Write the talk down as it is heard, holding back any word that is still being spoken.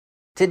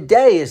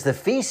Today is the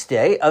feast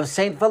day of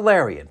St.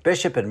 Valerian,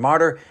 Bishop and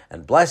Martyr,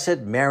 and Blessed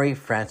Mary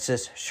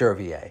Frances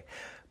Schervier.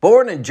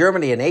 Born in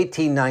Germany in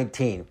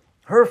 1819,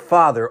 her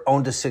father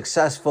owned a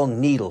successful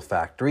needle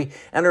factory,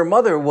 and her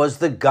mother was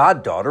the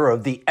goddaughter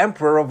of the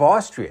Emperor of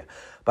Austria.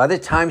 By the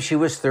time she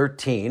was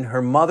 13,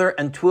 her mother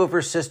and two of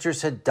her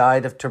sisters had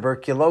died of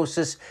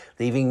tuberculosis,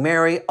 leaving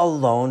Mary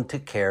alone to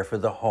care for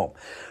the home.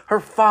 Her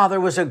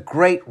father was a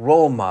great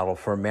role model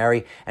for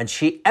Mary, and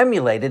she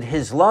emulated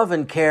his love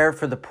and care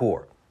for the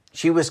poor.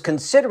 She was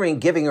considering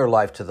giving her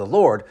life to the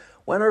Lord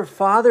when her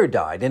father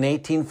died in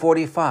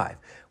 1845.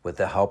 With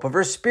the help of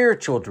her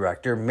spiritual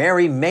director,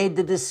 Mary made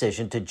the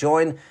decision to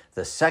join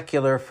the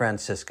secular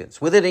Franciscans.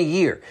 Within a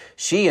year,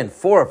 she and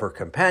four of her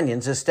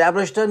companions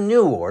established a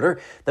new order,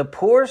 the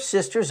Poor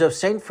Sisters of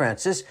St.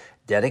 Francis,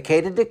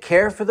 dedicated to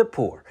care for the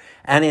poor.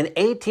 And in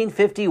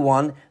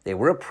 1851, they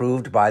were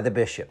approved by the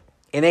bishop.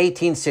 In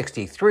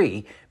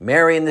 1863,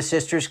 Mary and the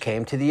sisters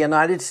came to the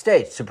United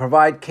States to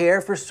provide care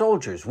for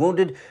soldiers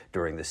wounded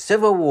during the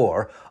Civil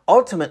War,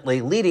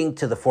 ultimately leading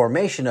to the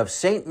formation of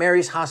St.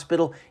 Mary's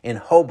Hospital in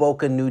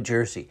Hoboken, New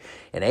Jersey.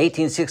 In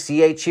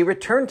 1868, she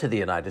returned to the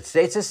United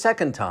States a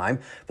second time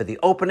for the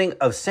opening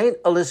of St.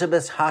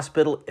 Elizabeth's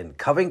Hospital in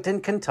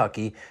Covington,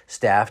 Kentucky,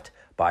 staffed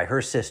by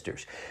her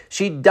sisters.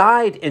 She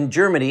died in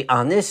Germany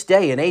on this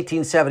day in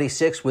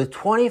 1876 with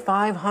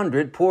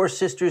 2,500 Poor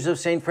Sisters of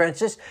St.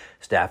 Francis,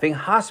 staffing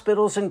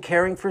hospitals and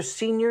caring for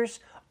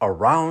seniors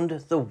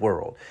around the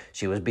world.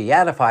 She was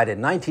beatified in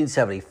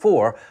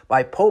 1974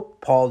 by Pope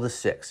Paul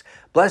VI.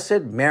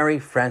 Blessed Mary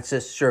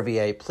Frances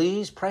Schervier,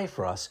 please pray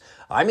for us.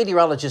 I'm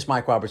meteorologist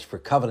Mike Roberts for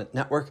Covenant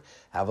Network.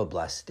 Have a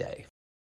blessed day.